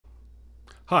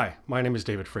Hi, my name is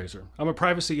David Fraser. I'm a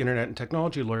privacy, internet, and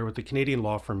technology lawyer with the Canadian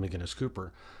law firm McGinnis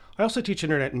Cooper. I also teach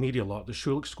internet and media law at the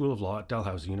Schulich School of Law at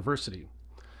Dalhousie University.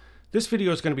 This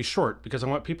video is going to be short because I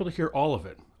want people to hear all of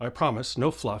it. I promise,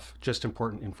 no fluff, just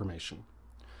important information.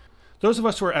 Those of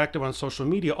us who are active on social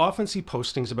media often see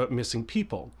postings about missing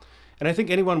people, and I think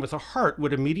anyone with a heart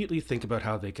would immediately think about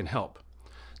how they can help.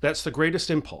 That's the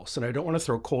greatest impulse, and I don't want to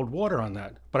throw cold water on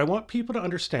that, but I want people to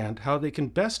understand how they can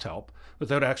best help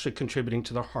without actually contributing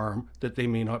to the harm that they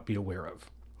may not be aware of.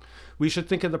 We should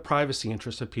think of the privacy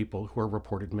interests of people who are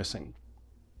reported missing.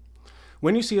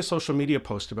 When you see a social media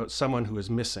post about someone who is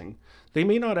missing, they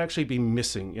may not actually be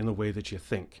missing in the way that you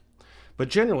think. But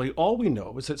generally, all we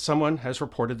know is that someone has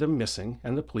reported them missing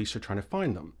and the police are trying to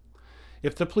find them.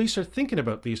 If the police are thinking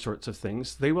about these sorts of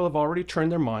things, they will have already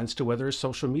turned their minds to whether a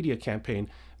social media campaign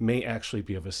may actually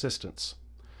be of assistance.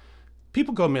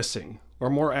 People go missing,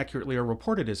 or more accurately are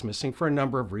reported as missing, for a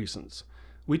number of reasons.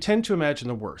 We tend to imagine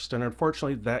the worst, and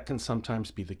unfortunately that can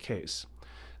sometimes be the case.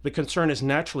 The concern is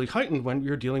naturally heightened when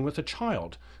you're dealing with a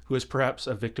child who is perhaps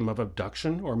a victim of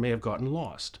abduction or may have gotten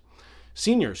lost.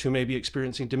 Seniors who may be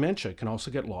experiencing dementia can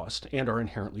also get lost and are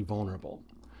inherently vulnerable.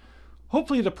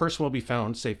 Hopefully the person will be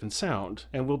found safe and sound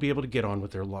and will be able to get on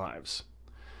with their lives.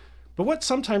 But what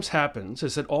sometimes happens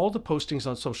is that all the postings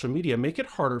on social media make it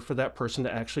harder for that person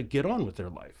to actually get on with their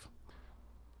life.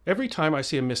 Every time I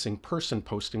see a missing person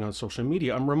posting on social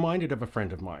media, I'm reminded of a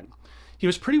friend of mine. He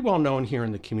was pretty well known here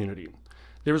in the community.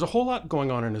 There was a whole lot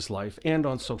going on in his life and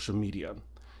on social media.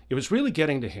 It was really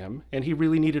getting to him, and he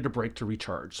really needed a break to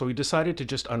recharge, so he decided to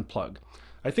just unplug.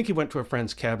 I think he went to a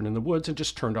friend's cabin in the woods and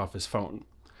just turned off his phone.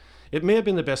 It may have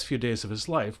been the best few days of his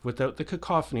life without the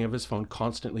cacophony of his phone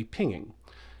constantly pinging.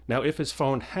 Now, if his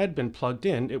phone had been plugged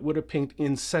in, it would have pinged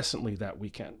incessantly that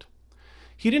weekend.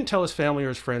 He didn't tell his family or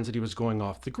his friends that he was going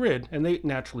off the grid, and they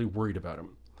naturally worried about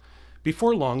him.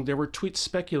 Before long, there were tweets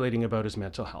speculating about his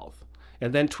mental health,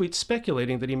 and then tweets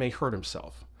speculating that he may hurt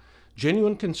himself.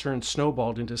 Genuine concern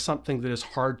snowballed into something that is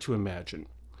hard to imagine.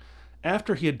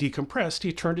 After he had decompressed,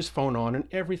 he turned his phone on, and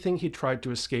everything he tried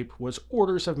to escape was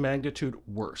orders of magnitude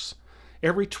worse.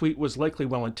 Every tweet was likely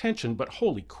well-intentioned, but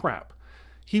holy crap.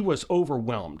 He was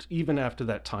overwhelmed, even after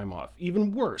that time off.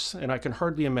 Even worse, and I can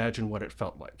hardly imagine what it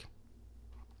felt like.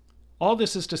 All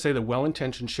this is to say that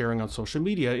well-intentioned sharing on social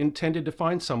media intended to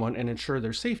find someone and ensure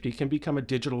their safety can become a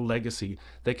digital legacy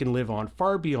that can live on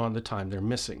far beyond the time they're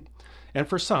missing. And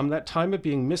for some, that time of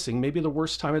being missing may be the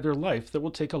worst time of their life that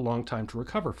will take a long time to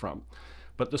recover from.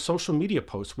 But the social media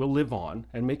posts will live on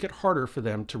and make it harder for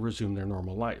them to resume their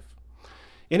normal life.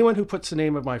 Anyone who puts the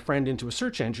name of my friend into a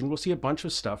search engine will see a bunch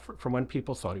of stuff from when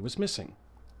people thought he was missing.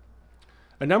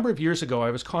 A number of years ago,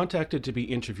 I was contacted to be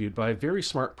interviewed by a very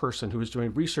smart person who was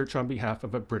doing research on behalf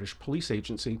of a British police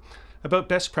agency about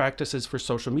best practices for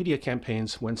social media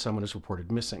campaigns when someone is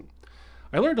reported missing.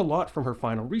 I learned a lot from her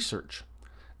final research.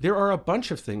 There are a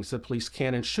bunch of things that police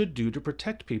can and should do to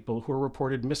protect people who are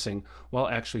reported missing while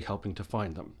actually helping to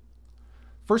find them.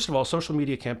 First of all, social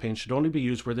media campaigns should only be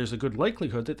used where there's a good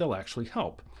likelihood that they'll actually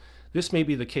help. This may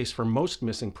be the case for most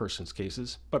missing persons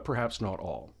cases, but perhaps not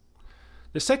all.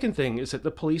 The second thing is that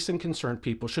the police and concerned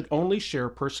people should only share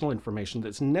personal information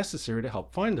that's necessary to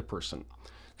help find the person.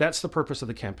 That's the purpose of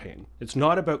the campaign. It's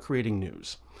not about creating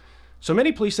news. So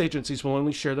many police agencies will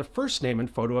only share the first name and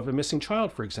photo of a missing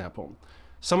child, for example.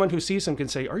 Someone who sees him can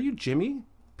say, "Are you Jimmy?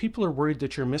 People are worried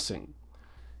that you're missing."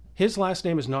 His last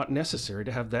name is not necessary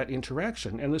to have that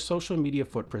interaction, and the social media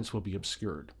footprints will be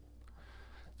obscured.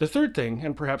 The third thing,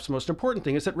 and perhaps most important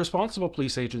thing, is that responsible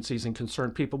police agencies and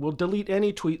concerned people will delete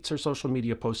any tweets or social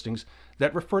media postings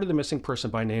that refer to the missing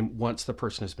person by name once the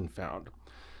person has been found.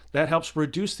 That helps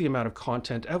reduce the amount of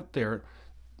content out there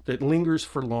that lingers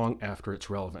for long after it's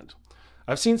relevant.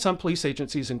 I've seen some police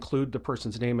agencies include the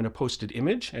person's name in a posted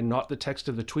image and not the text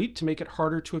of the tweet to make it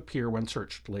harder to appear when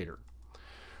searched later.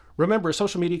 Remember, a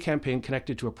social media campaign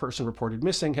connected to a person reported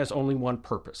missing has only one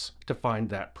purpose: to find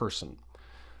that person.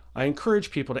 I encourage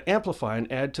people to amplify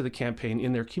and add to the campaign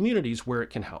in their communities where it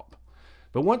can help.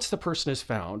 But once the person is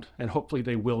found, and hopefully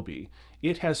they will be,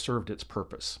 it has served its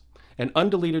purpose. And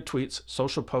undeleted tweets,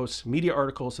 social posts, media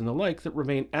articles, and the like that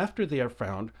remain after they are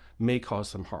found may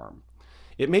cause them harm.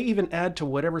 It may even add to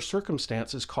whatever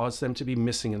circumstances caused them to be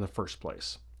missing in the first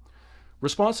place.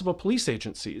 Responsible police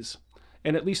agencies,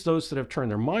 and at least those that have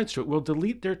turned their minds to it, will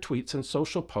delete their tweets and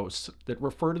social posts that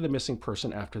refer to the missing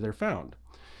person after they're found.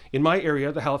 In my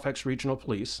area, the Halifax Regional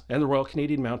Police and the Royal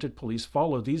Canadian Mounted Police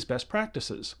follow these best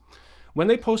practices. When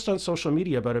they post on social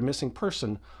media about a missing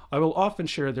person, I will often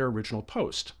share their original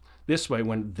post. This way,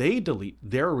 when they delete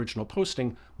their original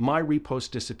posting, my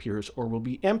repost disappears or will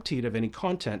be emptied of any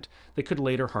content that could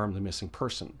later harm the missing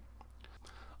person.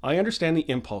 I understand the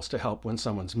impulse to help when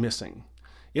someone's missing.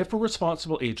 If a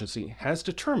responsible agency has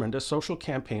determined a social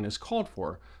campaign is called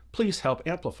for, please help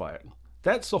amplify it.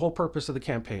 That's the whole purpose of the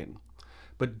campaign.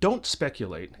 But don't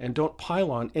speculate and don't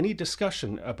pile on any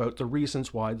discussion about the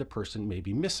reasons why the person may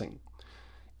be missing.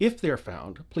 If they're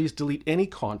found, please delete any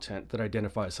content that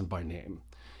identifies them by name.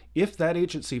 If that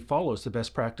agency follows the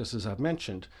best practices I've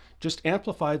mentioned, just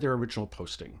amplify their original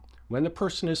posting. When the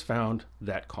person is found,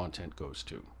 that content goes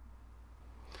too.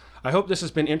 I hope this has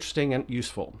been interesting and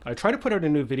useful. I try to put out a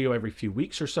new video every few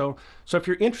weeks or so if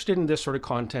you're interested in this sort of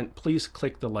content, please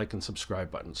click the like and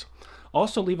subscribe buttons.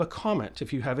 Also leave a comment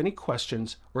if you have any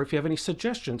questions or if you have any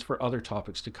suggestions for other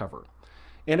topics to cover.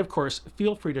 And of course,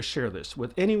 feel free to share this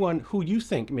with anyone who you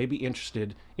think may be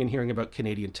interested in hearing about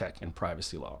Canadian tech and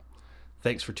privacy law.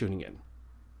 Thanks for tuning in.